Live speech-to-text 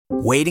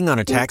Waiting on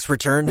a tax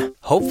return?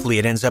 Hopefully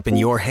it ends up in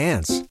your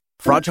hands.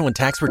 Fraudulent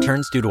tax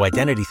returns due to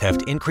identity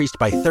theft increased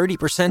by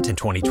 30% in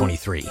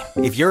 2023.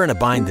 If you're in a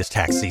bind this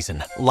tax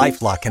season,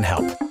 LifeLock can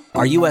help.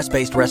 Our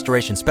U.S.-based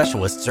restoration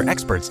specialists are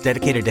experts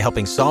dedicated to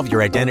helping solve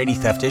your identity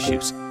theft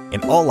issues.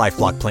 And all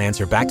LifeLock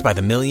plans are backed by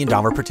the $1 Million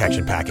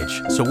Protection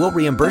Package. So we'll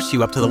reimburse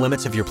you up to the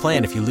limits of your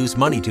plan if you lose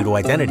money due to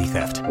identity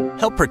theft.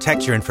 Help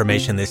protect your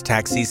information this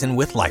tax season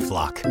with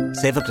LifeLock.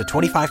 Save up to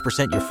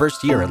 25% your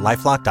first year at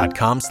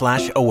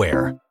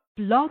LifeLock.com/aware.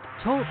 Blog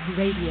Talk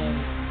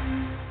Radio.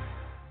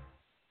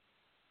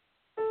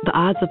 The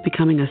odds of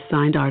becoming a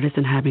signed artist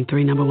and having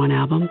 3 #1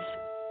 albums?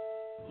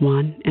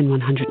 1 in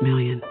 100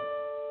 million.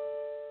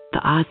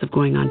 The odds of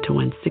going on to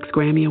win 6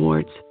 Grammy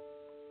Awards?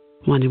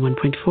 1 in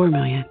 1.4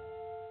 million.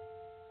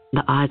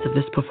 The odds of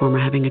this performer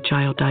having a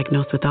child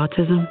diagnosed with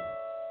autism?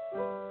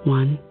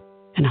 1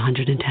 in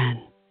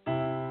 110.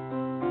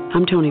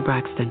 I'm Toni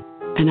Braxton,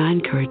 and I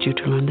encourage you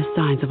to learn the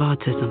signs of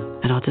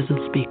autism at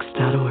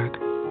autismspeaks.org.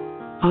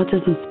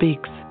 Autism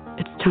Speaks.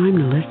 It's time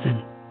to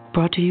listen.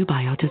 Brought to you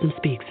by Autism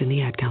Speaks and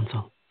the Ad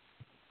Council.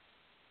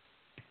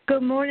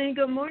 Good morning,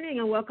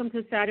 and welcome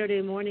to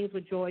Saturday Mornings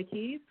with Joy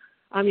Keys.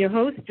 I'm your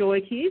host, Joy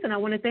Keys, and I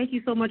want to thank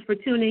you so much for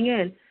tuning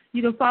in.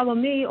 You can follow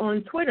me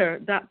on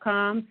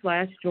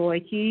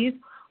twitter.com/JoyKeys,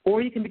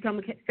 or you can become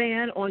a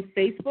fan on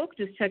Facebook.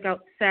 Just check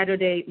out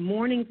Saturday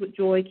Mornings with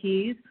Joy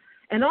Keys.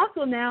 And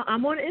also now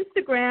I'm on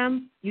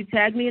Instagram. You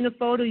tag me in a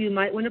photo, you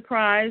might win a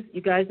prize.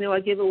 You guys know I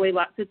give away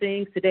lots of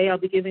things. Today I'll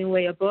be giving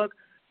away a book.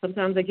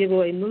 Sometimes I give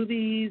away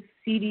movies,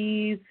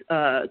 CDs,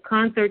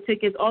 concert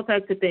tickets, all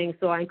types of things.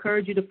 So I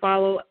encourage you to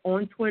follow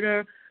on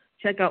Twitter,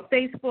 check out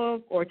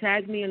Facebook, or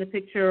tag me in a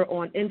picture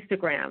on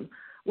Instagram.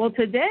 Well,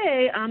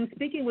 today I'm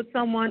speaking with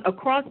someone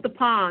across the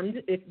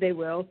pond, if they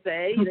will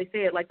say. They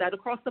say it like that,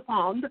 across the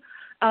pond.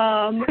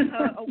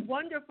 A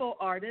wonderful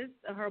artist.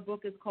 Her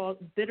book is called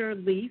Bitter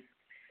Leaf,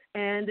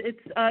 and it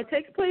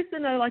takes place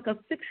in a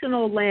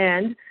fictional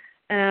land.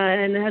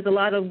 And it has a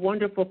lot of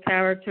wonderful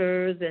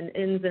characters and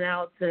ins and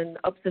outs and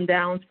ups and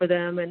downs for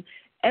them. And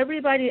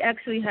everybody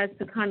actually has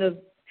to kind of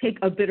take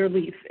a bitter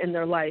leaf in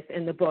their life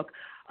in the book.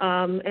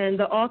 And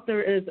the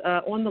author is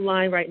on the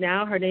line right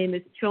now. Her name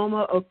is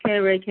Chioma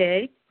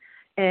Okereke.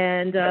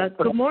 And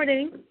good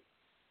morning.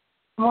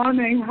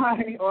 Morning.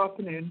 Hi.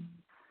 Afternoon.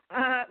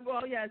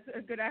 Well, yes,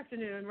 good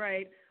afternoon,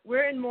 right.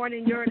 We're in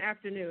morning. You're in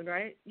afternoon,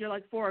 right? You're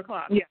like 4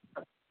 o'clock. Yeah.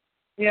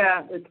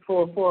 Yeah, it's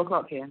 4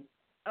 o'clock here.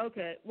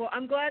 Okay. Well,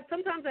 I'm glad.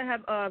 Sometimes I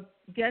have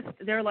guests,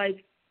 they're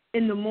like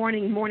in the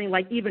morning,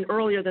 like even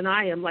earlier than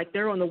I am. Like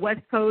they're on the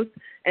West Coast,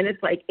 and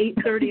it's like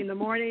 8:30 in the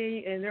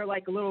morning, and they're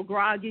like a little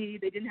groggy.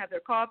 They didn't have their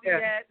coffee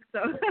yet.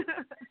 So,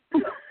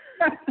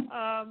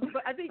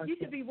 but I think you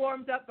should be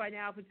warmed up by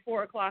now if it's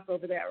 4 o'clock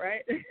over there,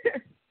 right?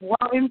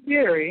 Well, in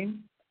theory.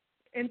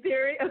 In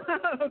theory?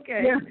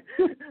 Okay. Yeah.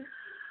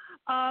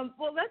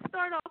 Well, let's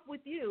start off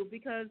with you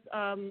because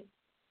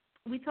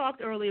we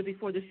talked earlier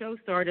before the show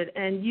started,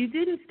 and you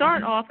didn't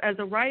start off as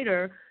a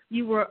writer.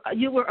 You were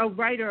a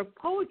writer of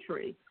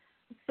poetry.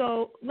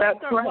 So let's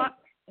start. Right.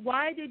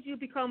 Why did you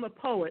become a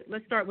poet?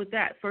 Let's start with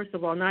that first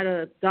of all. Not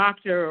a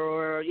doctor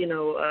or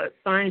a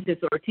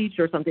scientist or a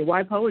teacher or something.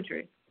 Why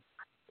poetry?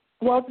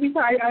 Well, to be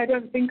fair, I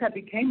don't think I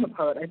became a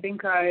poet. I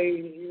think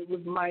it was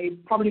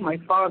probably my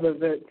father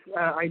that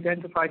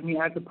identified me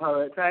as a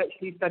poet. I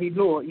actually studied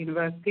law at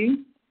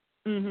university.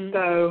 Mm-hmm.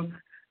 So.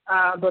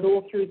 But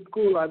all through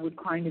school, I would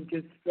kind of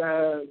just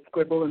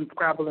scribble and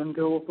scrabble and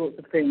do all sorts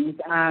of things.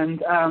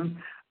 And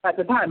at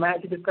the time, I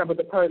actually discovered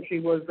that poetry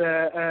was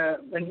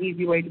an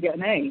easy way to get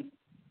an A,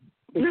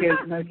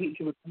 because no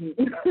teacher was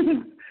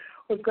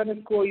going to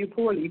score you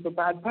poorly for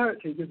bad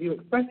poetry because you were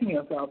expressing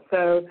yourself.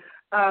 So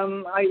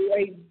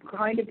I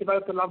kind of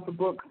developed a love for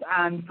books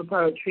and for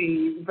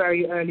poetry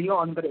very early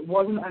on, but it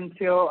wasn't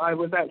until I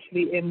was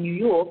actually in New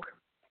York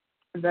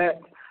that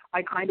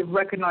I kind of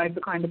recognized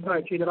the kind of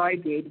poetry that I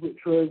did,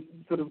 which was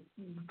sort of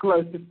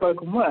close to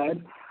spoken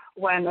word,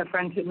 when a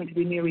friend took me to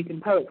the New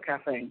Eton Poets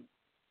Cafe.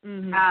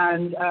 Mm-hmm.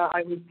 And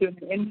I was doing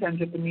an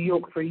internship in New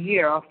York for a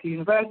year after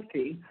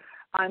university,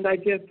 and I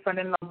just fell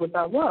in love with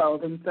that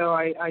world. And so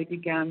I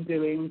began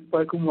doing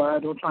spoken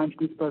word, or trying to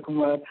do spoken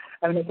word.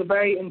 I mean, it's a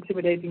very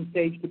intimidating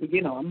stage to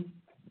begin on,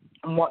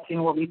 and watching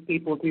all these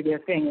people do their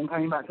thing and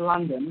coming back to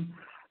London.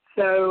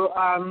 So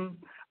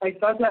I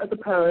started out as a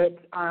poet,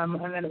 and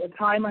then at the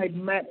time I'd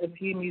met a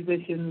few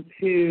musicians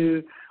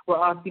who were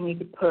asking me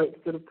to put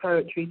sort of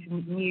poetry to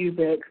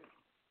music,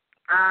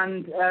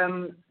 and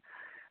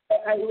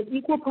it was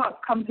equal parts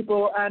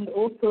comfortable and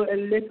also a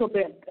little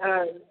bit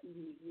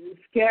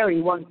scary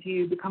once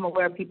you become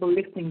aware of people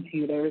listening to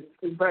you. There's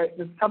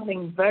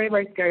something very,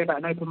 very scary about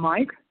an open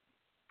mic,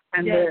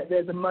 and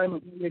there's a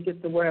moment when you're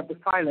just aware of the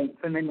silence,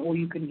 and then all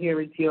you can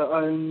hear is your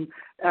own,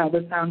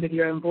 the sound of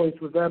your own voice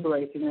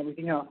reverberating and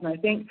everything else. And I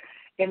think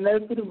in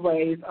those sort of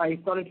ways, I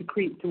started to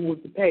creep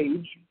towards the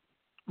page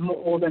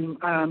more than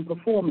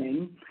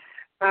performing.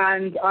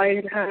 And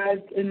I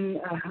had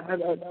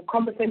a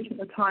conversation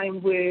at the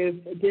time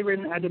with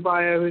Dirin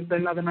Adebayo, who's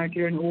another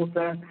Nigerian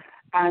author,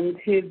 And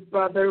his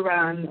brother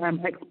ran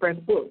Express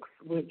Books,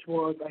 which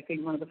was, I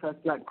think, one of the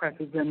first black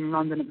presses in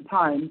London at the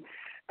time.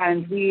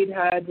 And we'd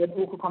had an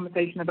awkward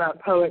conversation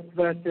about poets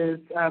versus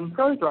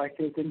prose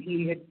writers, and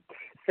he had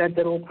said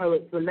that all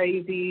poets were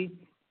lazy,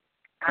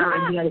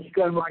 and they should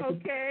go and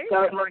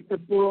write a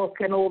book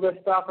and all this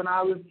stuff. And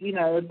I was,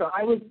 so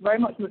I was very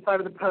much on the side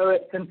of the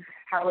poets and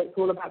how it's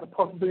all about the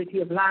possibility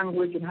of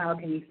language and how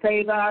can you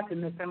say that,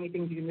 and there's so many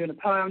things you can do in a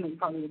poem and you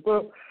can't do in a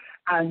book.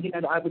 And,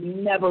 that I would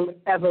never,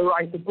 ever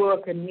write a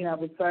book, and, I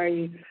was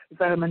very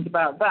vehement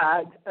about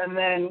that. And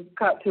then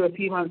cut to a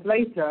few months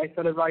later, I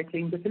started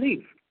writing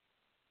Disbelief.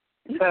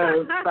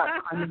 So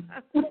that's kind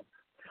of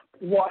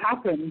what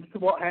happened.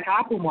 What had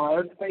happened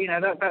was,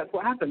 that's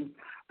what happened.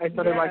 I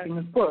started writing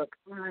this book.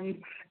 And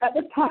at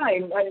the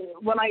time,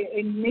 when I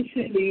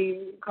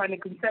initially kind of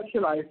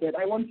conceptualized it,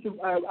 I wanted to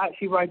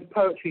actually write a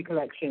poetry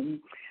collection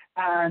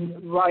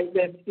and write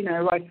this,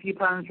 write a few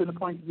poems from the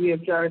point of view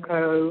of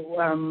Jericho,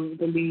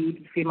 the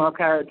lead female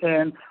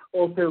character, and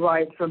also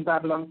write from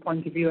Babylon's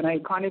point of view. And I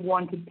kind of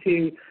wanted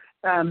to,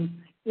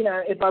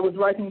 if I was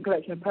writing a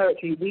collection of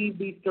poetry, weave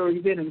these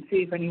stories in and see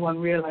if anyone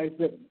realized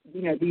that,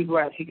 these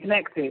were actually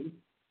connected.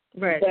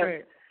 Right.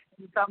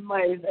 In some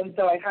ways, and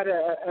so I had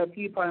a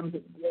few poems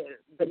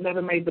that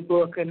never made the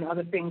book and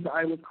other things that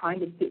I was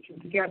kind of stitching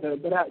together,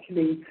 but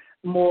actually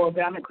more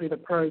organically the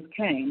prose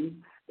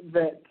came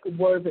that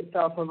wove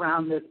itself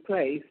around this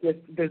place, this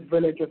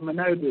village of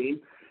Mannobe,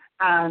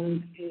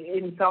 and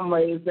in some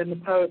ways then the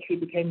poetry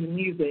became the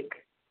music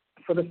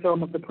for the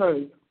film of the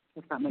prose,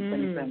 if that makes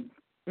any sense.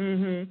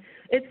 Mm-hmm.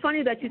 It's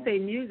funny that you say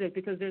music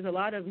because there's a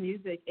lot of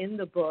music in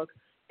the book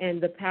and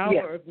the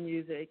power of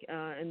music,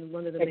 and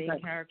one of the main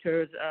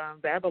characters,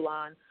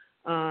 Babylon,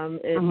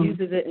 it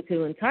uses it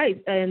to entice.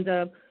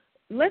 And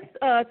let's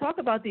talk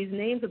about these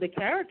names of the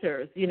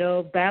characters.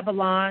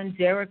 Babylon,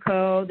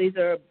 Jericho, these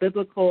are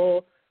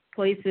biblical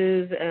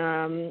places.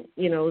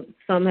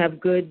 Some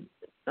have good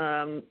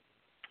and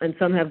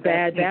some have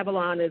bad.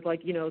 Babylon is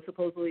like,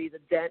 supposedly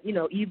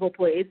the evil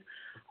place.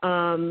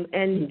 And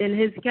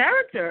his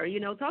character,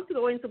 talk to the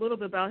audience a little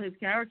bit about his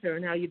character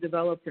and how you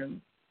developed him.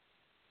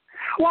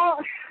 Well,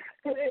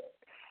 I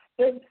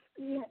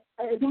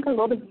think a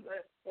lot of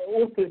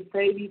authors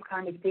say these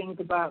kind of things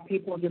about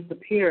people just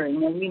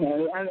appearing, and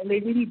and they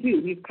really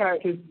do. These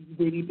characters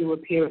really do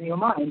appear in your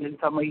mind in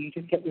some way. You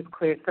just get this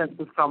clear sense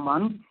of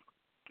someone,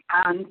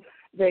 and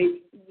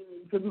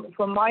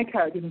for my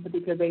characters in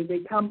particular, they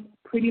come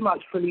pretty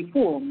much fully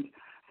formed.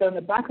 So in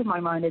the back of my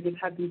mind, I just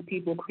had these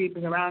people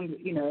creeping around,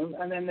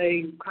 and then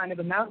they kind of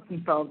announce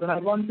themselves. And I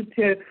wanted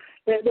to.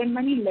 There are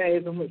many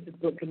layers on which this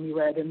book can be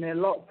read, and there are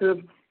lots of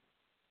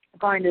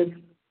kind of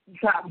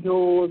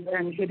trapdoors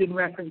and hidden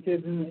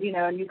references, and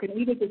and you can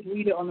either just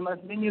read it on the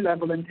most linear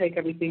level and take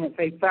everything at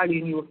face value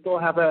and you will still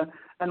have a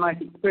nice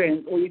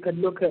experience, or you could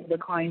look at the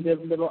kind of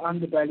little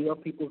underbelly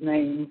of people's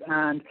names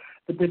and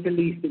the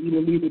belief that you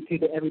alluded to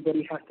that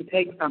everybody has to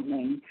take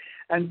something.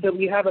 And so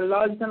we have a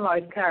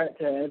larger-than-life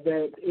character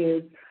that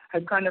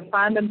has kind of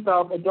found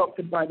himself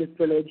adopted by this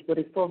village but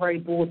is still very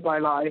bored by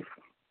life,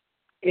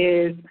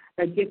 is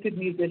a gifted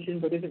musician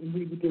but isn't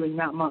really doing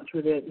that much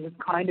with it, is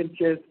kind of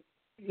just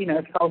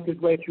felt his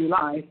way through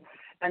life,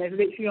 and is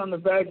literally on the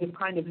verge of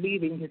kind of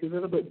leaving because he's a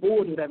little bit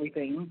bored with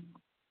everything.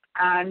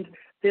 And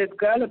this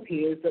girl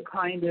appears that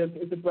kind of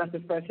is a breath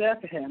of fresh air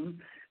for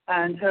him,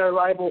 and her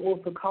arrival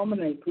also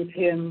culminates with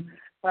him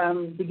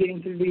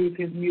beginning to lose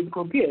his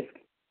musical gift.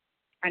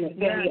 And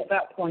it's only at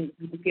that point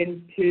he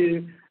begins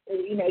to,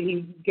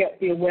 he gets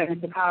the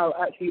awareness of how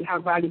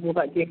valuable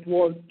that gift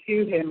was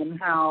to him and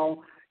how,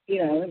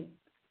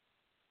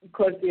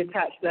 closely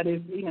attached that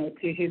is,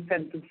 to his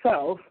sense of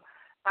self.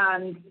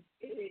 And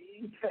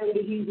so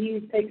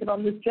he's taken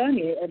on this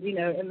journey,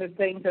 in the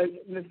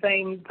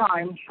same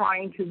time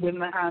trying to win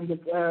the hand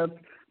of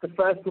the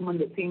first woman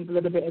that seems a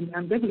little bit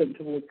ambivalent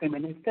towards him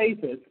in his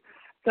status.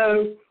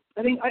 So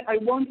I think I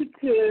wanted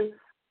to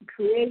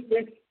create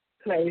this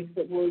place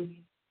that was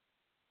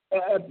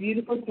a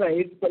beautiful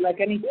place, but like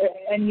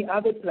any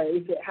other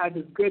place, it has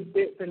its good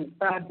bits and its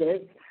bad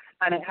bits,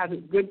 and it has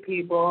its good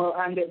people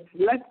and its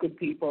less good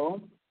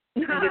people.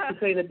 And just to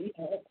say that,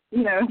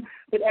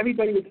 that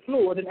everybody is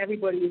flawed and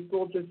everybody is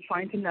still just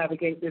trying to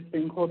navigate this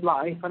thing called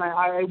life. And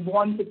I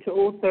wanted to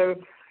also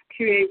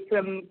create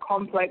some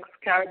complex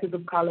characters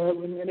of color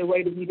in a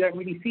way that you don't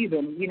really see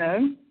them,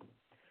 And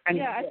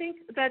I think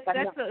that's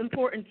an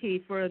important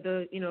key for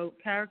the,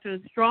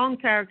 characters, strong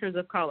characters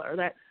of color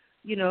that,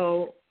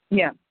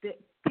 the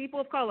people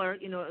of color,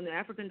 in the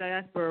African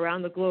diaspora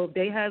around the globe,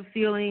 they have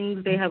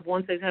feelings, they have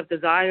wants, they have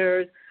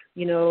desires,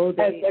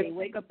 they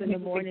wake up in the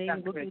morning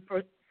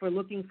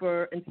looking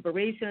for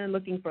inspiration,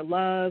 looking for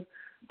love,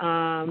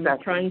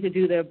 trying to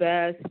do their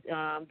best.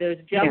 There's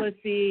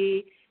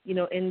jealousy,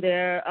 in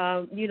there.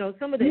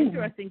 Some of the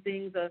interesting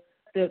things,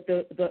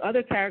 the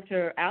other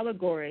character,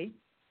 Allegory.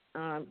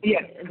 And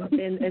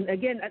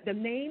again, the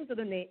names of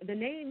the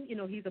name,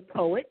 he's a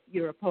poet.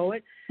 You're a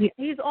poet. Yes.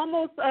 He's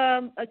almost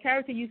a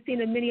character you've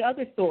seen in many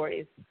other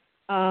stories.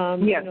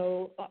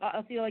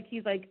 I feel like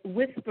he's like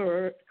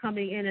whisperer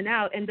coming in and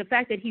out, and the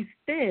fact that he's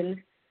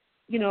thin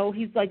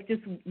he's like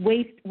just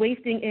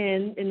wasting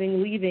in and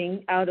then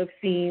leaving out of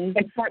scenes.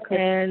 Exactly.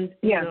 And,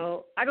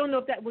 I don't know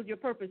if that was your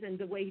purpose in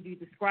the way you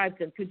described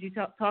him. Could you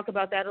talk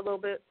about that a little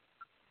bit?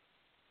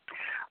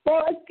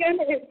 Well, again,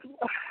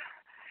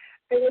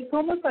 it's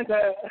almost like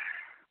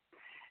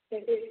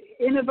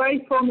in a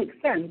very formic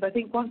sense. I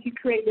think once you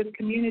create this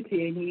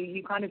community and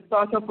you kind of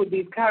start off with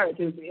these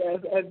characters,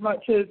 as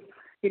much as,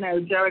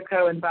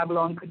 Jericho and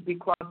Babylon could be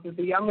classed as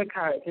the younger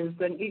characters,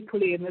 then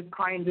equally in this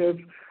kind of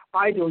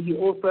idyll, you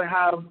also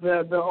have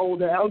the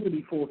older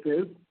elderly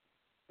forces.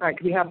 Like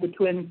we have the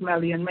twins,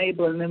 M'elle and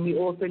Mabel, and then we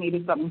also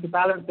needed something to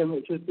balance them,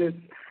 which was this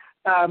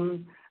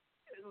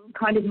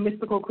kind of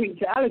mystical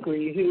creature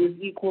Allegory, who is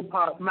equal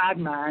part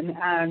madman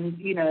and,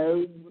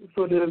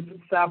 sort of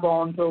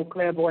savant or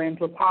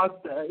clairvoyant or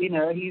pastor.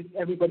 He's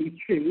everybody's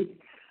truth,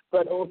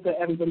 but also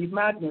everybody's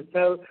madness.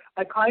 So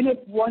I kind of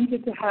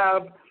wanted to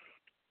have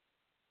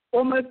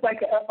almost like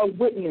a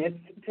witness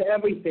to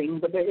everything,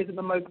 but there isn't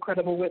the most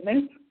credible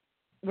witness.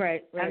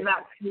 Right. And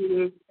that's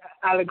who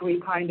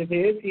Allegory kind of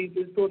is. He's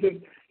sort of,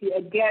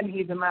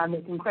 he's a man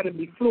that's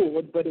incredibly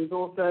flawed, but is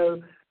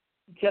also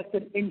just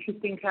an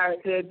interesting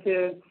character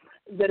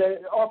that are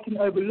often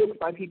overlooked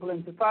by people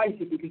in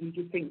society, because you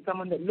just think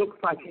someone that looks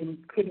like him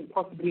couldn't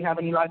possibly have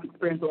any life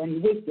experience or any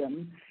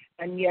wisdom,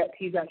 and yet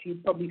he's actually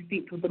probably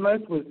steeped with the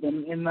most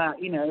wisdom in that,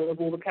 of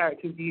all the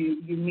characters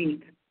you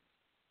meet.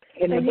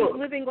 And he's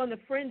living on the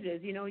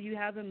fringes. You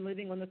have him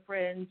living on the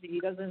fringe. He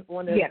doesn't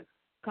want to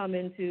come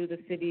into the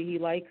city. He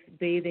likes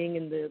bathing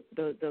in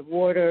the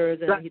waters,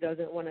 and he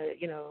doesn't want to,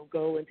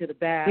 go into the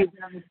bath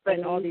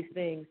and all these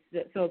things.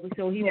 So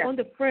he's on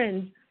the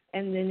fringe,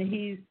 and then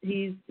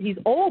he's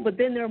old. But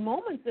then there are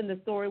moments in the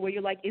story where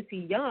you're like, is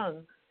he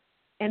young?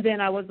 And then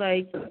I was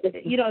like,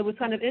 it was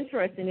kind of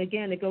interesting.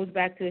 Again, it goes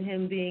back to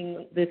him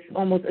being this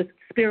almost a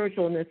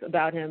spiritualness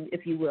about him,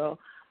 if you will.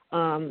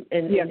 And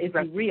is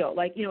he real?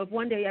 Like, if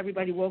one day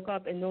everybody woke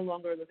up and no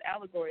longer was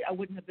Allegory, I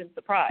wouldn't have been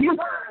surprised. You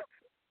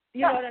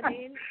know what I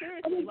mean?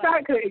 Seriously.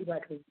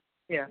 Exactly.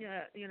 Yeah.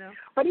 Yeah,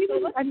 But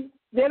even, and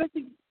the other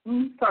thing,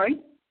 sorry?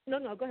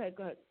 No, go ahead.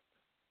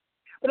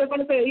 But I was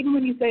going to say, even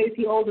when you say, is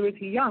he old or is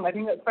he young, I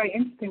think that's very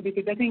interesting,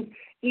 because I think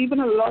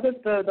even a lot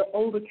of the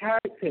older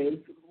characters,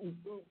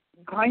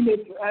 kind of,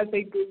 as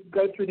they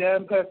go through their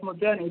own personal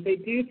journey, they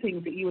do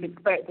things that you would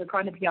expect a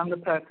kind of younger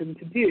person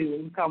to do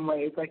in some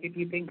ways. Like if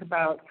you think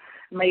about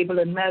Mabel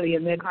and M'elle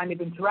and their kind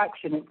of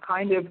interaction, it's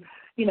kind of,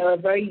 a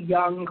very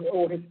young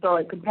or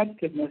historic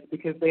competitiveness,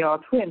 because they are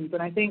twins.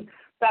 And I think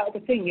that's the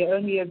thing, you're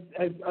only as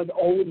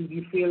old as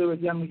you feel or as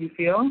young as you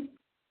feel.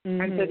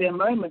 Mm-hmm. And so there are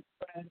moments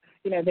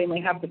where, they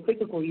may have the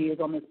physical years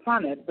on this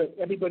planet, but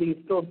everybody is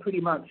still pretty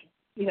much,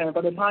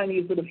 by the time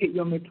you sort of hit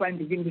your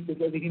mid-20s, even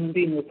just as a human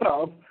being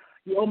yourself,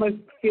 you almost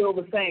feel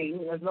the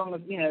same, as long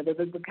as,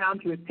 the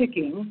counter is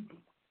ticking.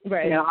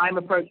 Right. I'm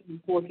approaching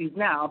 40s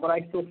now, but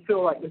I still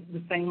feel like this is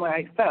the same way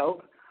I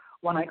felt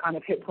when I kind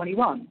of hit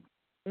 21.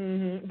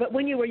 Mm-hmm. But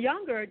when you were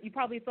younger, you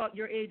probably thought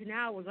your age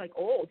now was like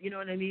old. You know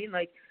what I mean?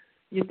 Like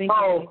you're thinking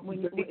when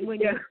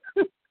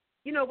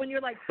you're, when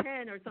you're like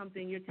 10 or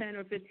something, you're 10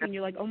 or 15,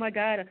 you're like, oh my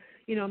God,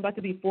 I'm about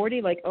to be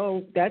 40. Like,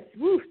 oh, that's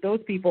those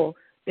people.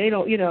 They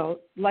don't,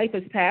 life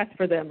has passed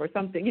for them or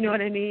something. You know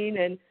what I mean?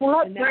 And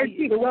well, that's very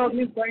true. The world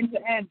is going to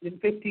end in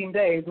 15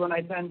 days when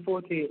I turn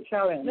 40. It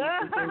shall end.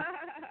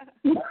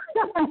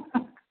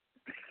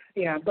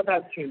 Yeah, but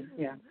that's true.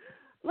 Yeah.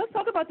 Let's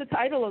talk about the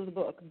title of the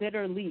book,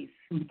 Bitter Leaf.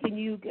 Can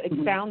you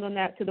expound on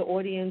that to the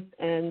audience?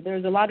 And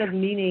there's a lot of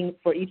meaning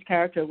for each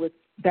character with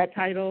that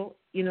title,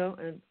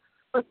 And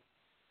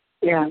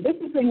yeah, this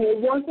is the thing. It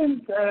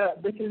wasn't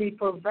Bitter Leaf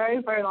for a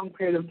very, very long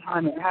period of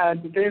time. It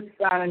had this,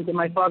 and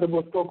my father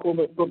will still call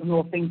this book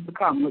More Things to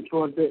Come, which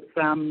was its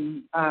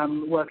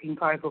working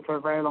title for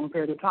a very long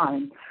period of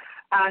time.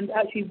 And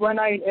actually, when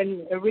I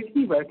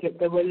originally wrote it,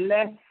 there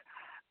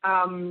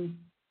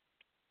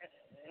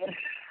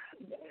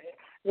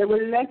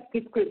were less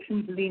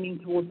descriptions leaning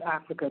towards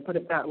Africa, put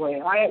it that way.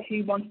 I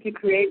actually wanted to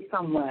create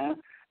somewhere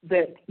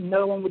that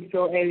no one would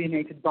feel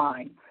alienated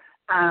by.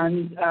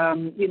 And,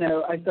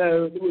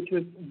 which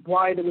was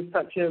why there was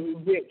such a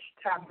rich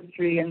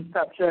tapestry and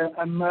such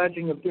a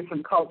merging of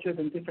different cultures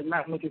and different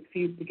languages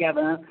fused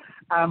together.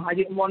 I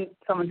didn't want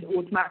someone to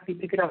automatically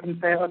pick it up and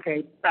say,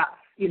 okay, that's,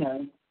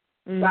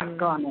 that's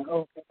Ghana.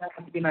 Oh, that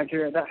has to be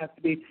Nigeria. That has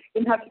to be, it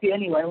didn't have to be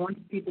anyway. I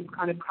wanted people to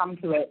kind of come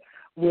to it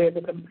with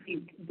a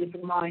complete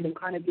different mind and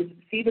kind of just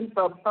see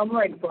themselves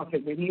somewhere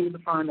exotic. They knew it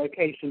was a foreign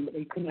location, but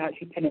they couldn't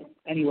actually pin it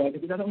anywhere,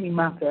 because it doesn't really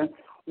matter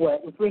where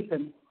it was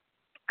written.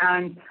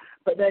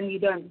 But then you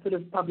don't sort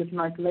of publish in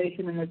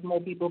isolation, and as more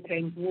people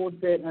came towards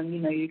it, and,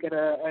 you get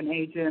an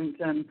agent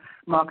and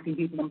marketing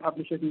people and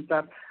publishers and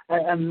stuff,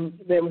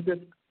 there was this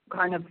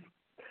kind of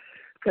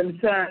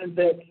concern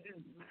that,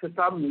 for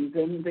some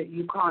reason, that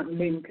you can't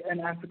link an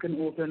African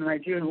author and a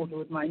Nigerian author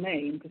with my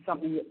name to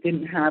something that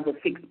didn't have a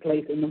fixed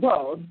place in the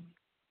world.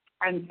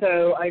 And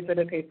so I said,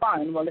 okay,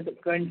 fine. Well, if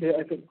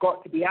it's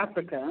got to be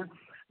Africa,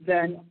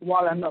 then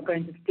while I'm not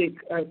going to stick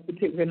a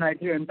particular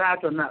Nigerian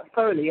badge on that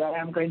solely, I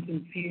am going to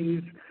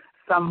infuse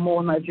some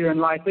more Nigerian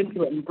life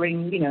into it and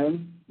bring,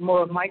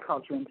 more of my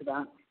culture into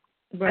that.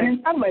 Right. And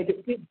in some ways,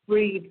 it did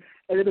breathe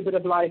a little bit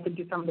of life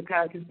into some of the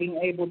characters, being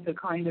able to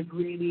kind of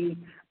really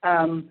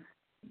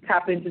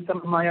tap into some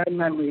of my own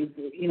memories.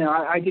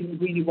 I didn't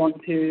really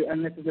want to,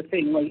 and this is the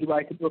thing where you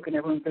write a book and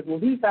everyone says, well,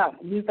 who's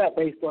that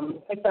based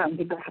on? Like that, and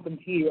did that happen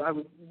to you? I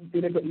was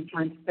deliberately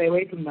trying to stay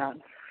away from that.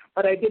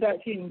 But I did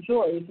actually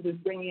enjoy sort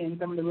of bringing in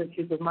some of the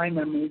riches of my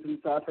memories and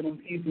stuff and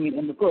infusing it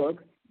in the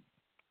book.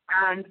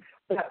 And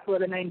that's where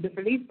the name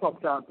Bitter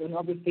popped up. And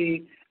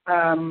obviously,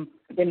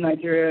 in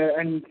Nigeria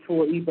and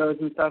for Igbos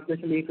and stuff,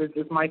 bitter leaf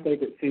is my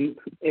favorite soup.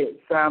 It's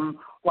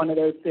one of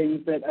those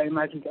things that I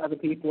imagine to other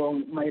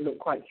people may look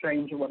quite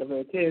strange or whatever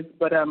it is,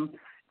 but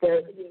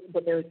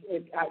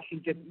it's actually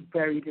just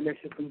very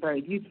delicious and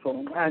very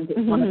beautiful. And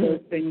it's one of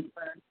those things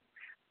where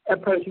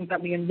approaching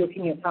something and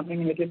looking at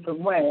something in a different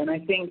way. And I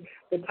think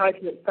the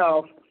title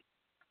itself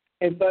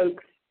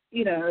evokes,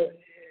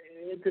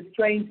 it's a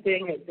strange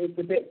thing. It's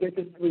a bit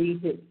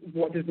bittersweet.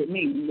 What does it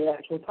mean, the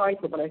actual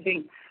title? But I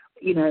think,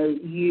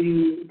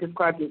 you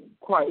described it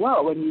quite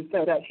well when you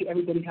said actually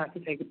everybody has to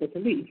take a bitter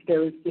leaf.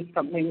 There is just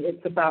something,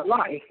 it's about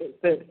life. It's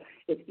that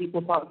it's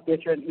equal parts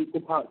bitter and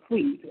equal parts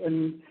sweet.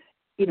 And,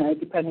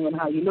 depending on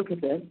how you look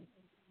at it.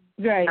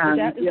 Right,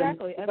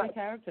 exactly, every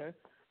character.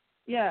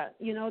 Yeah,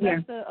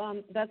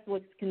 that's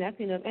what's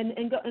connecting them.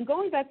 And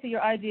going back to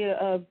your idea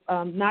of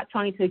not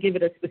trying to give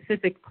it a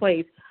specific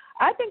place,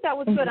 I think that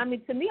was good. I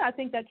mean, to me, I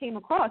think that came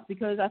across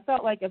because I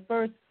felt like at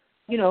first,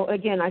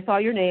 again, I saw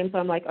your name, so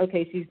I'm like,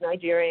 okay, she's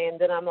Nigerian.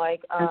 Then I'm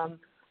like,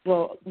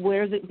 well,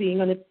 where's it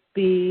going to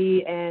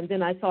be? And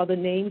then I saw the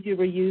names you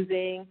were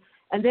using.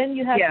 And then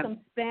you had some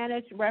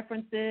Spanish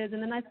references.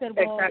 And then I said,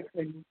 well,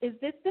 is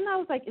this, then I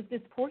was like, is this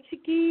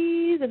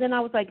Portuguese? And then I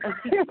was like, oh,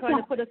 she's trying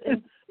to put us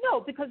in. No,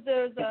 because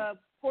there's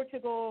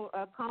Portugal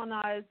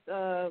colonized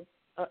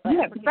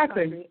African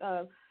country.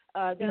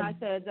 Then I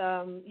said,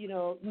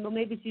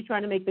 maybe she's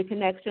trying to make the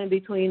connection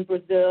between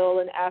Brazil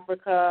and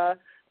Africa.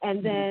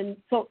 And then,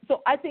 so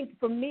I think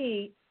for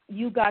me,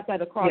 you got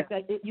that across,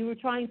 that you were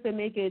trying to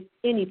make it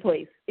any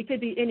place. It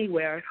could be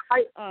anywhere.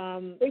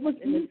 It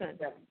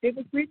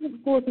was really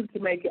important to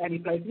make it any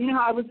place.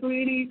 I was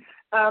really,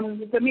 for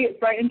me, it's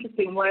very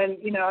interesting when,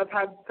 I've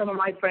had some of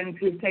my friends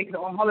who've taken it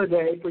on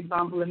holiday, for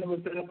example, and there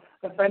was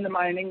a friend of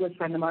mine, an English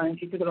friend of mine, and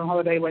she took it on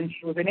holiday when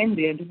she was in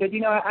India, and she said,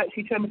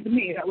 actually, Chioma, to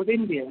me, that was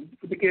Indian,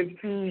 because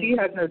she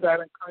has no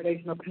direct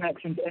correlation or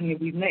connection to any of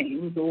these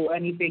names or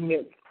anything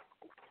that's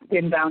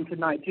been down to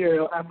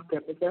Nigeria or Africa.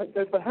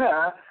 So for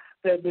her,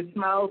 the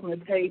smells and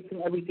the tastes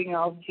and everything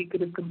else, she could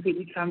have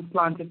completely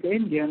transplanted to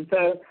India. And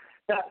so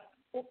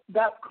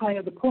that's kind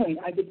of the point.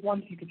 I just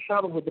want you to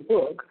travel with the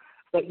book,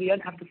 but you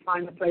don't have to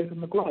find a place on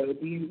the globe.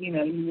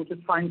 You will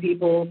just find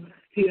people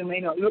who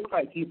may not look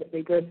like you, but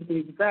they go to the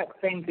exact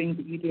same things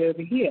that you do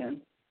over here.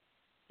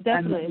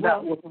 Definitely. And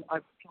that was what I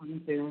was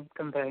trying to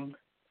convey.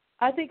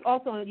 I think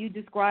also you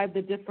described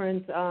the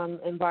different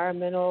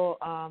environmental,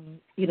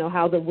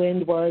 how the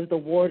wind was, the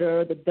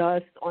water, the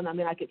dust.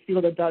 I could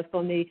feel the dust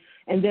on me.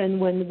 And then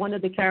when one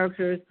of the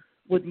characters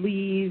would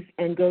leave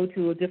and go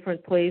to a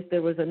different place,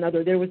 there was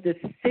this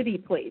city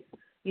place.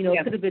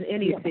 It could have been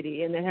any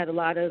city, and they had a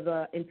lot of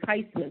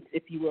enticements,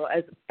 if you will,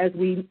 as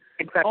we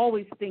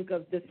always think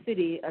of the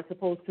city as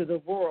opposed to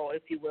the rural,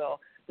 if you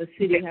will. The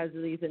city has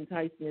these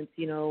enticements,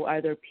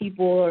 either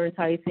people are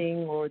enticing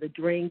or the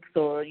drinks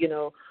or,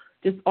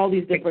 just all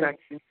these different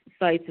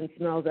sights and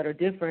smells that are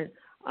different.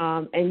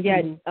 And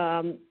yet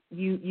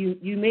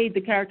you made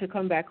the character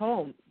come back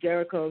home.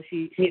 Jericho,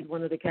 she's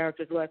one of the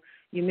characters left.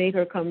 You made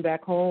her come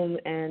back home,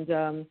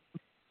 and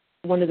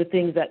one of the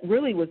things that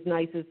really was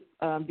nice is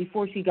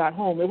before she got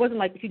home, it wasn't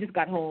like she just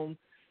got home.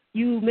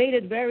 You made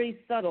it very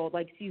subtle,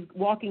 like she's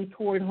walking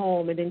toward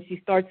home, and then she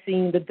starts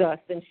seeing the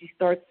dust, and she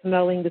starts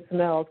smelling the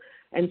smells,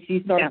 and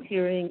she starts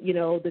hearing,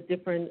 the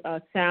different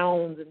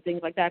sounds and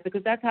things like that,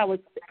 because that's how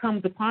it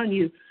comes upon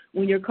you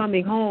when you're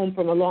coming home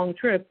from a long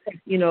trip.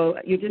 You're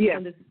just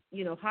on this,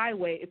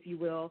 highway, if you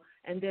will,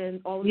 and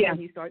then all of a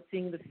sudden you start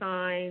seeing the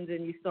signs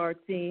and you start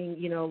seeing,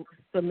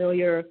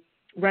 familiar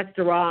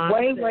restaurants.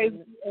 Way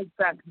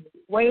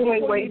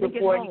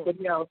before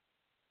anybody else.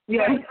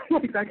 Yeah,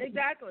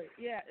 exactly.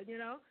 Yeah,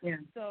 Yeah.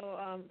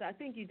 So I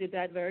think you did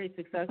that very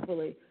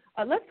successfully.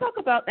 Let's talk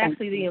about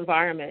actually the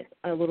environment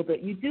a little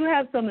bit. You do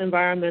have some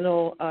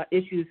environmental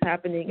issues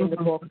happening in the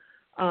book,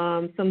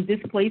 some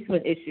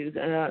displacement issues.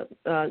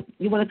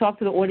 You want to talk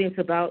to the audience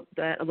about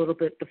that a little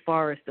bit, the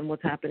forest and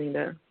what's happening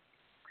there?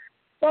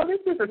 Well, this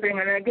is the thing,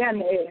 and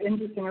again,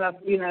 interesting enough,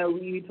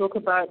 you talk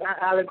about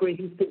Allegory,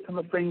 who sits on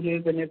the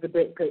fringes and is a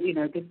bit,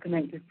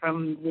 disconnected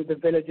from the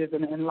villages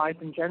and life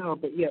in general,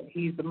 but yet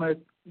he's the most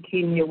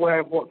keenly aware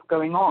of what's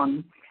going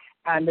on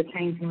and the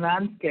changing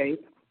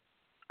landscape.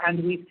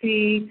 And we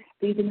see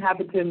these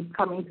inhabitants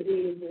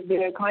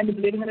they're kind of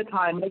living at a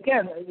time. And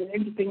again,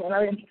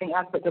 another interesting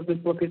aspect of this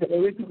book is that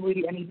there isn't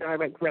really any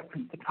direct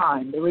reference to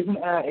time. There isn't,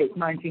 it's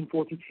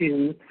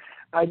 1942.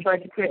 I tried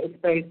to create a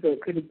space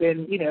that could have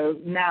been,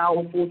 now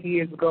or 40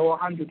 years ago or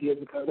 100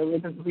 years ago. There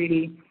isn't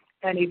really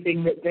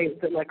anything that dates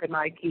it like a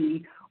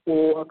Nike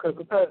or a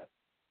Coca-Cola.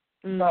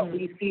 But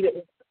we see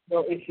that there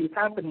are issues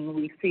happening.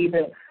 We see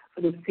that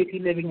sort of city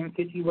living and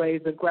city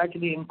ways are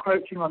gradually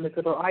encroaching on this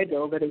little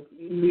idyll that is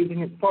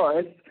losing its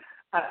forest,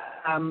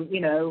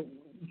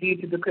 due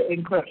to the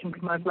encroaching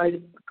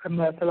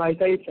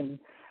commercialization.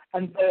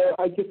 And so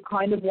I just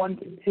kind of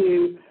wanted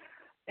to,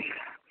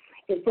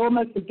 it's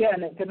almost,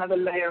 again, it's another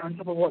layer on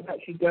top of what's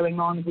actually going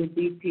on with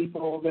these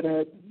people that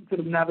are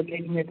sort of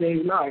navigating their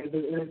daily lives.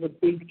 There's a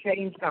big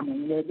change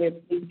coming. There's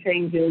big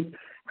changes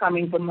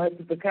coming from most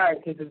of the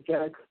characters of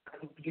Jericho,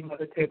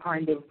 to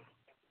kind of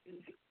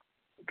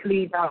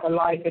cleave out a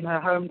life in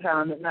her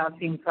hometown that now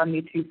seems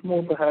suddenly too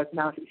small for her,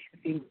 now that she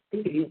seems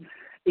busy.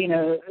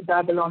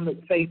 Babylon that's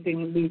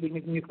facing losing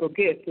his musical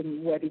gift,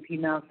 and where does he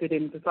now sit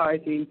in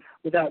society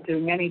without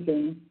doing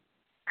anything?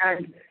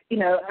 And,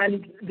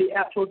 and the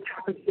actual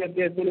tapestry of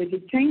their village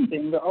is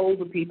changing. The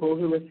older people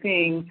who are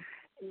seeing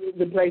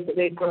the place that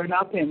they've grown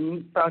up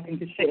in starting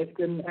to shift,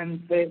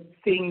 and they're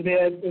seeing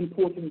their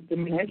importance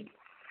diminished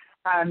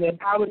and their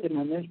power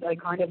diminished. I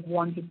kind of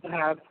wanted to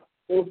have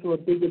also a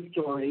bigger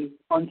story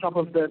on top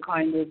of the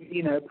kind of,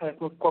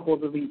 personal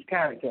squabbles of each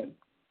character.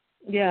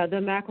 Yeah, the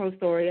macro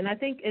story. And I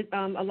think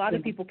a lot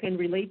of people can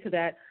relate to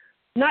that.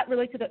 Not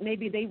relate to that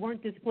maybe they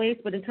weren't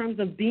displaced, but in terms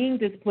of being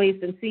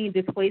displaced and seeing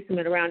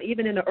displacement around,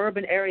 even in an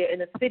urban area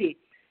in a city,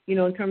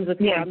 in terms of,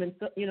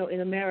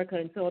 in America,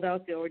 in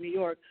Philadelphia or New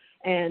York.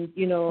 And,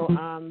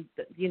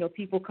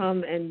 people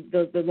come and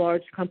the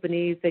large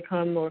companies, they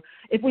come, or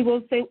if we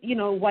will say,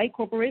 white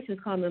corporations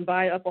come and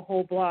buy up a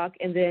whole block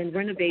and then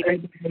renovate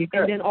it.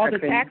 And then all the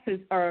taxes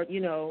are,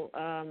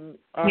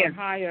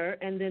 higher.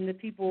 And then the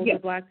people, the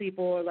black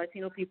people or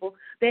Latino people,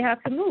 they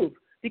have to move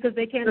because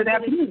they can't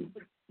afford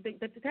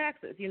the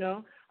taxes,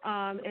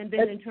 and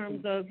then in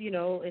terms of,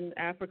 in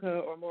Africa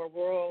or more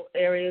rural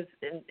areas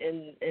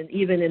and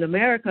even in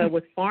America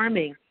with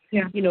farming,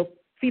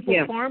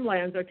 people's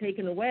farmlands are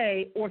taken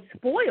away or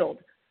spoiled,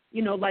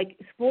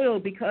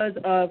 spoiled because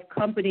of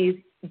companies,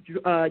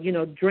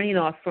 drain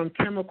off from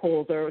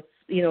chemicals or,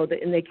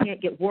 and they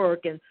can't get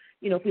work. And,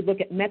 if we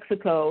look at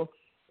Mexico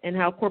and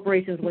how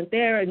corporations went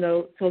there,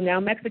 so now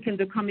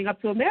Mexicans are coming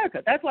up to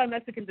America. That's why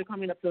Mexicans are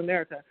coming up to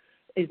America,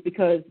 is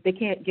because they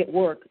can't get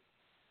work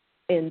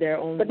in their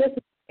own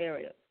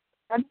area.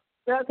 And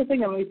that's the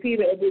thing, and we see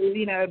that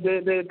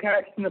the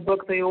characters in the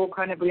book, they all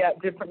kind of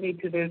react differently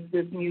to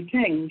this new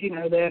change.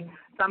 There are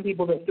some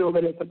people that feel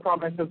that it's a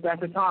promise of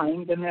better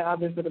times, and there are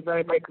others that are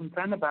very, very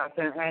concerned about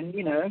it. And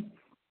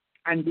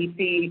and we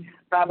see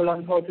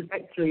Babylon's whole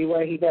trajectory,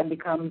 where he then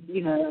becomes,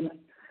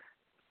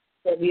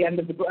 at the end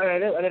of the book. I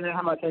don't know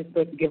how much I'm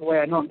supposed to give away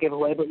or not give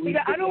away, but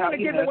I don't want to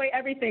give away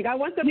everything. I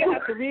want them to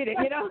have to read it.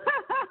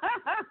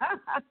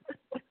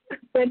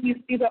 Then you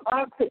see the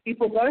arcs that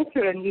people go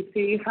through, and you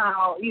see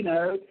how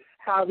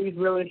how these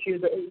real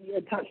issues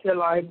touch their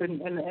lives,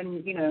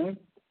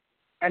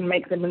 and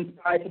make them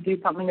inspired to do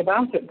something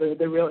about it.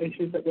 The real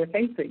issues that they're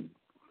facing.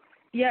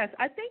 Yes,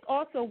 I think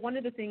also one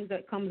of the things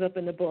that comes up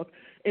in the book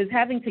is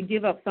having to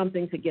give up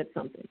something to get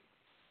something.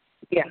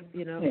 Yeah.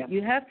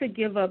 You have to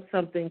give up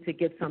something to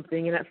get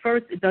something, and at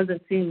first it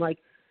doesn't seem like.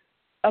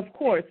 Of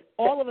course,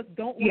 all of us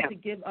don't want to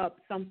give up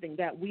something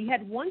that we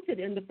had wanted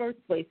in the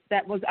first place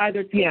that was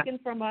either taken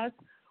from us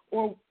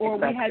or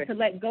we had to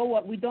let go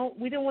of. We didn't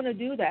want to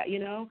do that,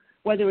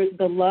 whether it's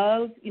the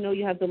love,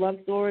 you have the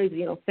love stories,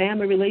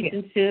 family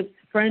relationships,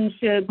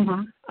 friendships,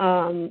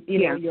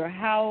 your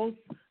house,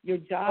 your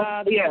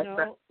job,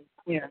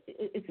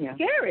 It's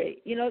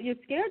scary. You're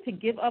scared to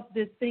give up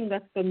this thing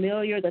that's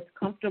familiar, that's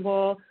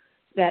comfortable,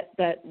 that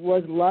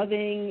was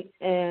loving,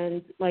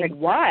 and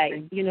why,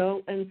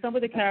 and some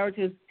of the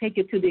characters take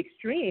it to the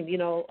extreme,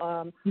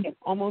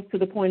 almost to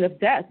the point of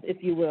death,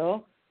 if you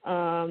will,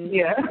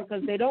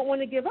 because they don't want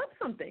to give up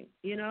something,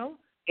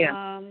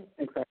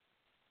 Exactly.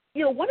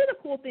 One of the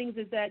cool things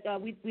is that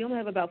we only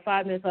have about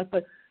 5 minutes left,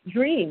 but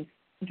dreams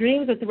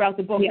are throughout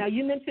the book. Now,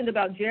 you mentioned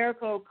about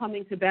Jericho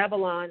coming to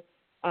Babylon,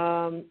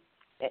 him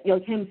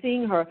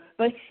seeing her,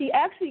 but she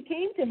actually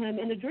came to him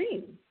in a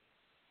dream.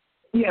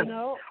 Yeah.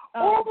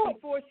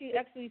 Before she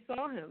actually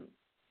saw him.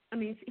 I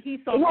mean, he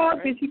saw her.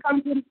 Right? She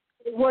comes in,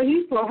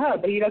 he saw her,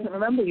 but he doesn't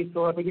remember he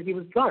saw her because he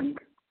was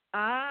drunk.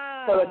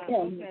 So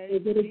again,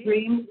 is it a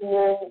dream,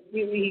 or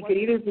he could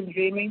either have been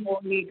dreaming,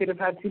 or he could have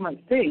had too much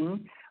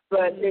thing,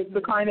 but it's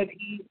the kind of,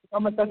 he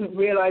almost doesn't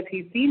realize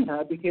he's seen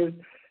her because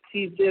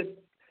she's just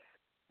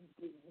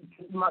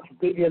much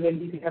bigger than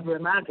he could ever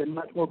imagine,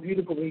 much more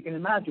beautiful than he can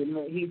imagine,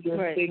 that he just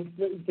thinks,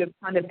 just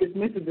kind of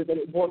dismisses it, that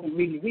it wasn't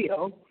really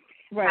real.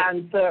 Right.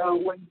 And so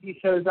when he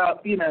shows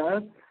up,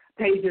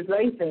 pages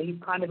later, he's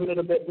kind of a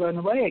little bit blown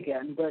away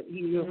again, but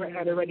he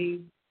had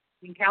already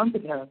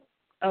encountered her.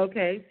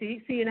 Okay.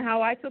 See, and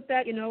how I took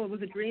that, it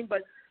was a dream,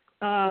 but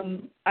I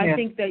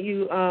think that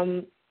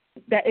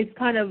that it's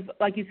kind of,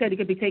 like you said, it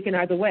could be taken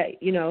either way.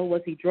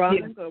 Was he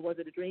drunk or was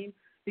it a dream?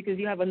 Because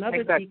you have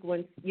another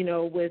sequence,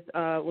 with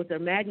her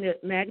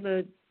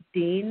Magdalena,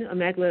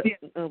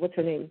 what's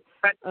her name?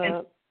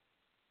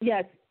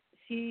 Yes,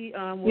 she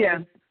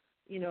was,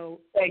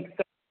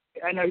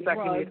 I know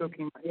exactly what drugged. you're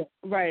talking about. Yeah.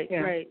 Right, yeah.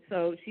 right.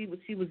 So she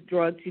was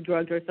drugged. She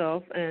drugged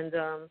herself, and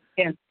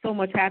so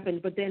much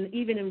happened. But then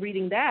even in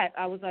reading that,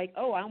 I was like,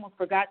 oh, I almost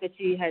forgot that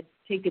she had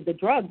taken the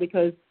drug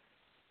because,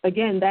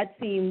 again,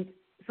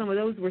 some of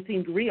those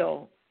seemed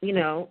real, you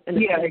know. And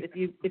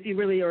if you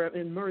really are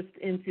immersed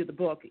into the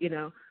book, you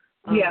know,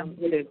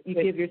 you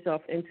give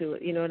yourself into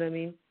it. You know what I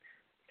mean?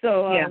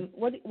 So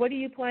what are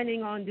you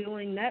planning on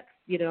doing next?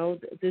 You know,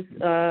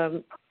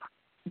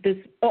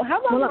 how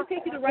long did it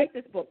take you to write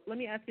this book? Let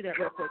me ask you that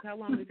real quick. How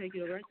long did it take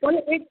you to write this book?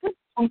 Well, it took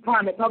a long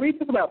time. It probably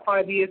took about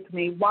 5 years to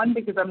me. One,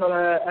 because I'm not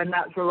a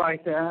natural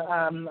writer.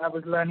 I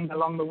was learning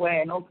along the way,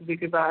 and also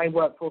because I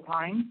work full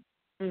time.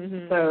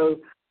 Mm-hmm.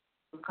 So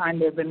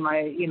kind of in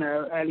my, you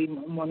know, early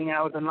morning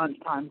hours and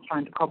lunchtime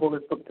trying to cobble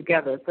this book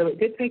together. So it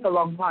did take a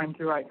long time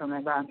to write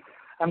something like that.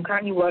 I'm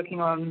currently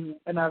working on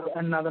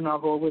another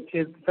novel, which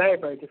is very,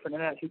 very different.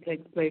 It actually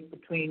takes place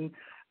between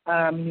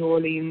New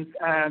Orleans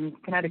and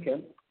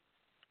Connecticut,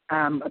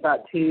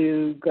 about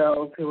two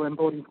girls who were in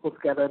boarding school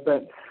together,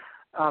 but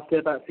after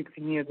about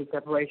 16 years of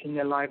separation,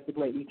 their lives have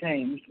greatly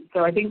changed.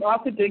 So I think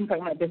after doing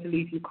something like Bitter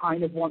Leaf, you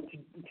kind of want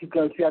to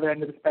go to the other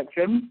end of the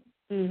spectrum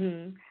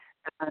and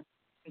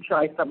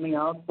try something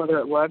else. Whether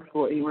it works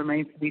or it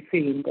remains to be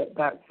seen, but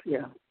that's,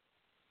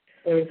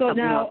 there is something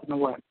else in the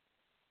works.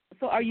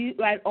 So are you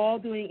at all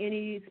doing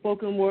any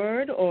spoken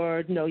word,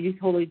 or no, you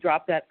totally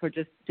dropped that for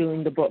just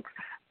doing the books?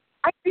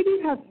 I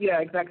really have,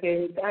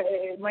 exactly.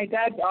 My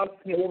dad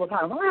asks me all the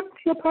time, what happened to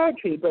your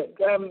poetry? But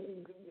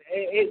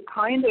it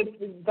kind of,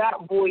 that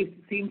voice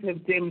seemed to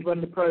have dimmed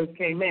when the prose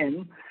came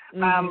in.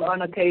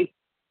 On occasion,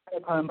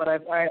 but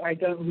I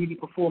don't really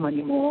perform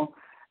anymore.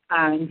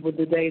 And with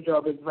the day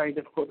job, it's very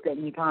difficult to get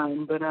any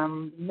time. But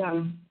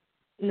no.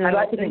 I'd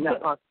like to think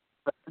that part.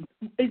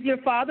 Is your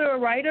father a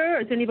writer,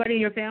 or is anybody in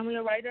your family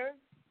a writer?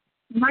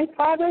 My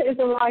father is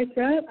a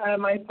writer.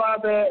 My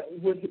father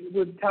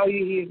would tell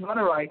you he's not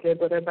a writer,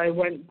 but as I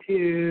went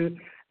to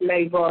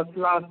Lagos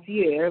last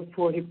year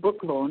for his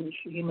book launch,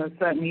 he most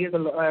certainly is a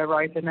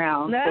writer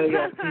now. So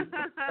yes,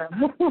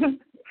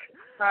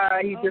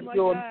 he just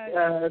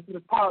launched sort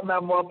of part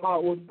memoir,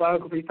 part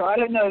autobiography. So I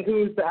don't know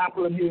who's the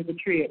apple and who's the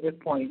tree at this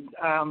point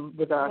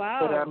with us.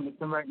 Wow. But it's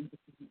very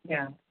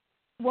yeah.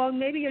 Well,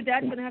 maybe your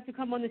dad's going to have to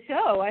come on the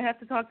show. I have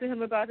to talk to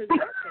him about his book.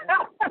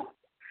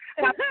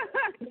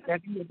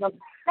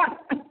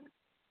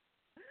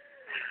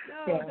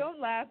 No, don't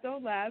laugh.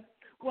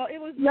 Well, it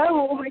was...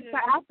 No, we'll make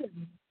that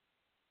happen.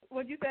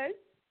 What'd you say?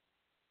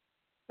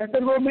 I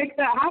said we'll make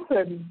that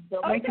happen.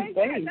 Make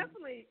it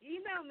definitely.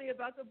 Email me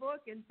about the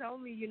book and tell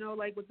me, you know,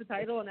 like what's the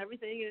title and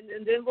everything,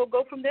 and then we'll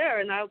go from there.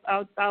 And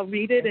I'll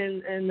read it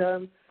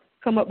and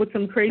come up with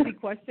some crazy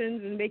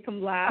questions and make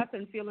him laugh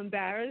and feel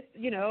embarrassed,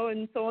 you know,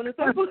 and so on and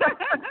so forth.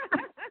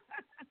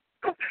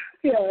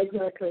 Yeah,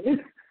 exactly.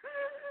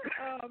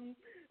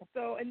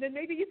 So, and then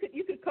maybe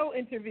you could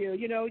co-interview.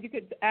 You know, you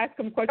could ask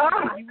him questions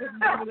that you wouldn't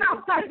know.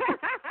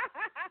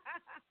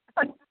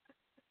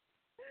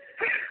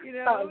 You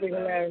know, that would be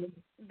hilarious.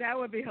 That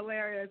would be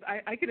hilarious.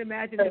 I can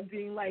imagine him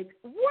being like,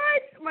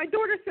 "What? My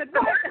daughter said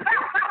what?"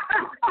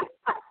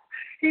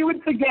 He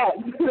would forget.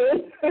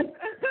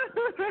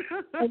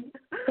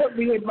 Put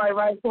me in my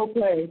rightful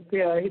place.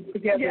 Yeah, he'd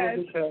forget there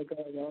was a show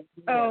going on.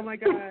 Yeah. Oh my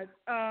God.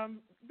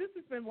 This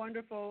has been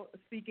wonderful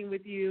speaking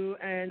with you,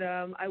 and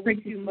I wish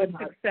you much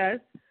success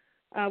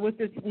with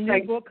this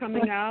new book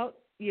coming out,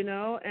 you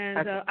know,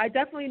 and I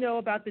definitely know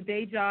about the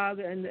day job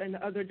and the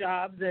other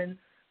jobs, and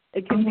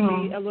it can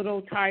be a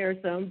little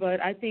tiresome, but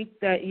I think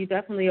that you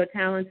definitely are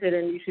talented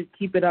and you should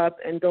keep it up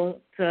and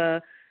don't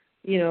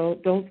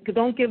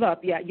give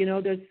up yet. You know,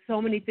 there's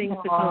so many things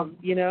to come,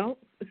 you know,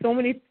 so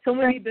many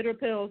bitter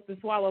pills to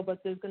swallow,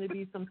 but there's going to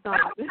be some sun.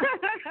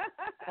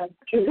 That's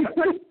true.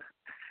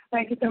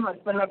 Thank you so much.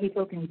 It's been lovely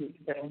talking to you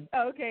today.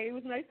 Okay. It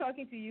was nice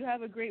talking to you. You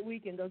have a great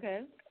weekend,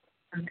 okay?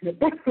 Okay.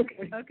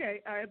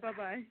 Okay. All right.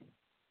 Bye-bye.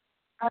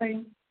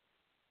 Bye.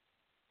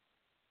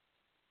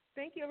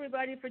 Thank you,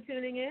 everybody, for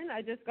tuning in.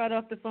 I just got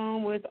off the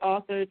phone with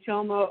author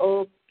Chioma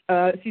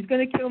Okereke. She's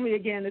going to kill me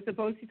again.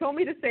 She told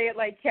me to say it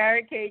like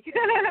carrot cake.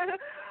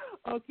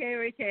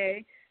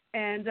 Okereke.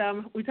 And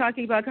we're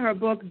talking about her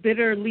book,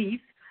 Bitter Leaf.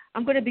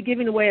 I'm going to be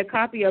giving away a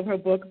copy of her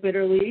book,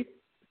 Bitter Leaf.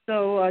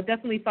 So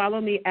definitely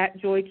follow me at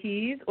Joy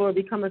Keys or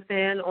become a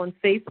fan on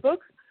Facebook.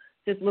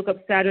 Just look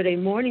up Saturday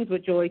Mornings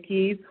with Joy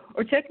Keys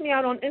or check me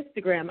out on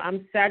Instagram.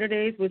 I'm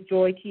Saturdays with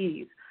Joy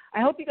Keys.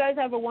 I hope you guys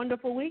have a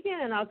wonderful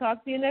weekend, and I'll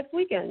talk to you next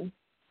weekend.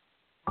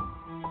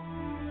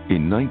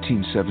 In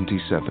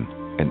 1977,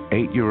 an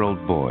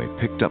 8-year-old boy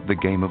picked up the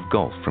game of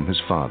golf from his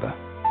father.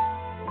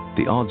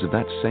 The odds of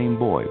that same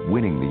boy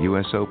winning the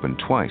U.S. Open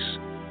twice,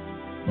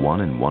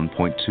 1 in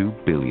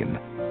 1.2 billion.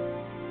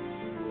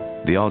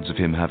 The odds of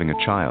him having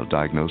a child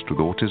diagnosed with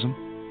autism,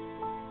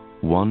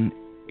 1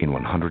 in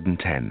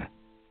 110.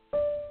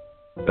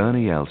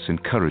 Ernie Els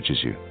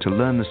encourages you to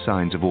learn the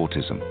signs of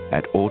autism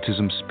at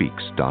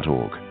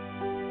autismspeaks.org.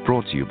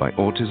 Brought to you by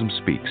Autism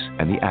Speaks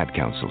and the Ad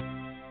Council.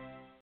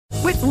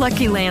 With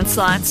Lucky Land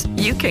Slots,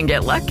 you can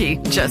get lucky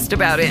just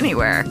about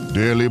anywhere.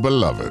 Dearly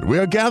beloved, we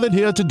are gathered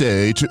here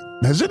today to...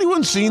 Has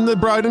anyone seen the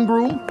bride and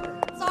groom?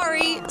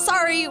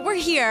 Sorry, we're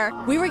here.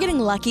 We were getting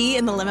lucky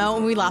in the limo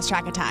and we lost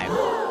track of time.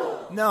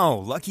 No,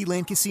 Lucky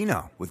Land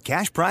Casino, with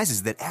cash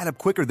prizes that add up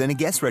quicker than a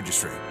guest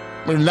registry.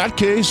 In that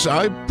case,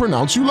 I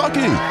pronounce you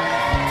lucky.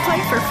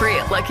 Play for free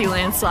at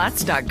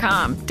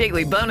LuckyLandSlots.com.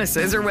 Daily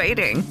bonuses are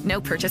waiting. No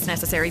purchase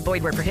necessary.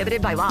 Void where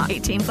prohibited by law.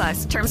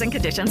 18+. Terms and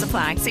conditions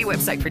apply. See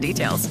website for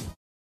details.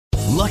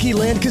 Lucky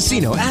Land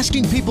Casino,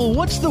 asking people,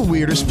 what's the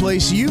weirdest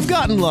place you've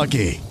gotten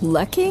lucky?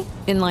 Lucky?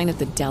 In line at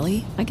the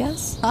deli, I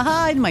guess?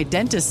 Aha, in my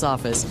dentist's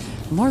office.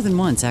 More than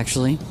once,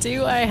 actually.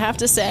 Do I have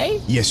to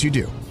say? Yes, you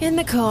do. In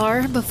the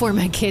car before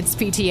my kids'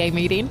 PTA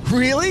meeting.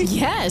 Really?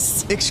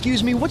 Yes.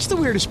 Excuse me, what's the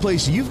weirdest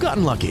place you've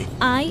gotten lucky?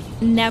 I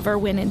never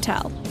win and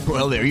tell.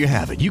 Well, there you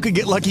have it. You can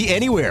get lucky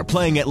anywhere,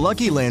 playing at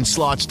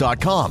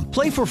LuckyLandSlots.com.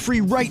 Play for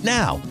free right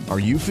now. Are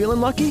you feeling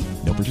lucky?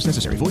 No purchase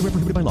necessary. Void where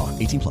prohibited by law.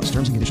 18+.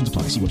 Terms and conditions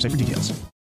apply. See website for details.